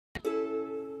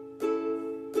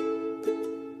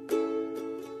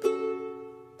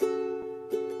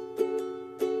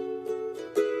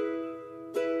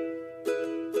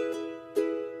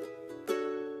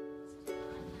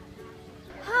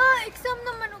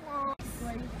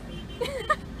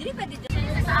pwede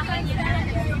dyan. Sa akin yun.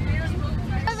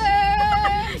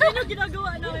 Sino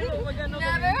ginagawa namin mo mag-ano?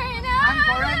 Never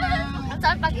enough! Ang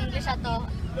saan pag-English to?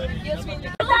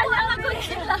 Wala ako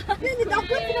sila. Hindi ako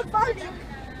pinagpalik.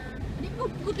 Hindi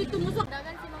ko dito mo sa...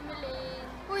 Dagan si Mamilin.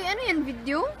 Uy, ano yan?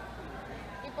 Video?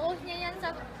 I-post niya yan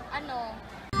sa ano.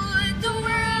 The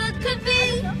world could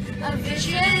be a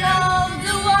vision of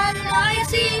the one I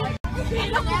see.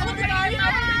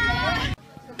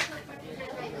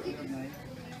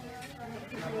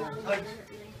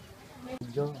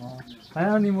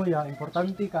 Kaya ni mo ya,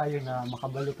 importante kayo na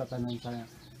makabalo ka tanan sa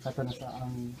age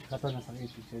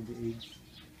sa age.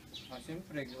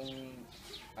 Siyempre kung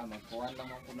magkuha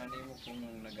naman ko na nimo kung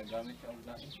nagagamit ka og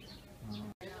lain.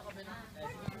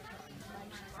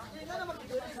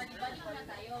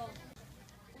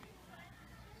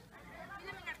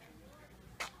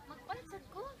 Magpansad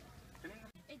ko.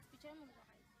 Picture mo ba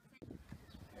kayo?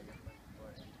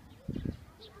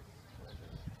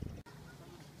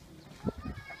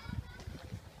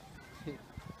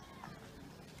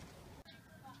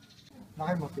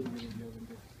 Nakay mo feel video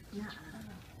hindi.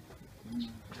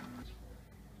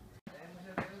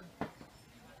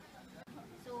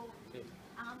 So,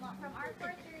 from our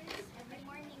quarters, every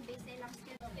morning, based lang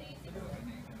schedule.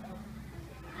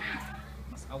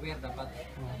 Mas aware dapat.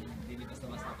 Dili basta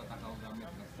patakaw gamit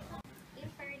basta.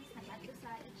 Interns na bato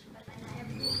sa each bata na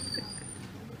every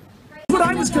What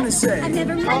I was gonna say. I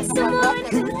never met someone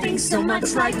who thinks so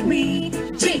much like me.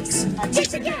 Jinx,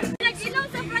 jinx again. Nag-ilaw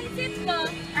sa friendship mo.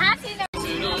 Ah, sino?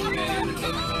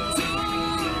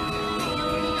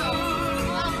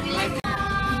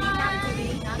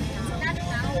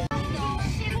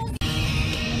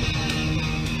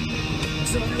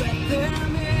 So let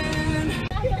them in.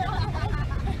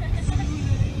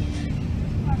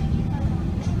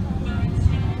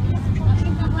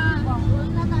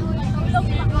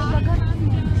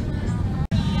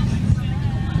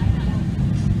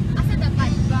 Asa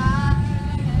dapat ba?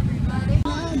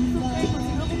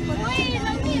 Uy,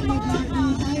 lagi mo.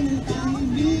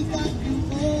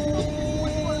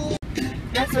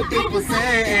 That's what people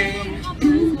say.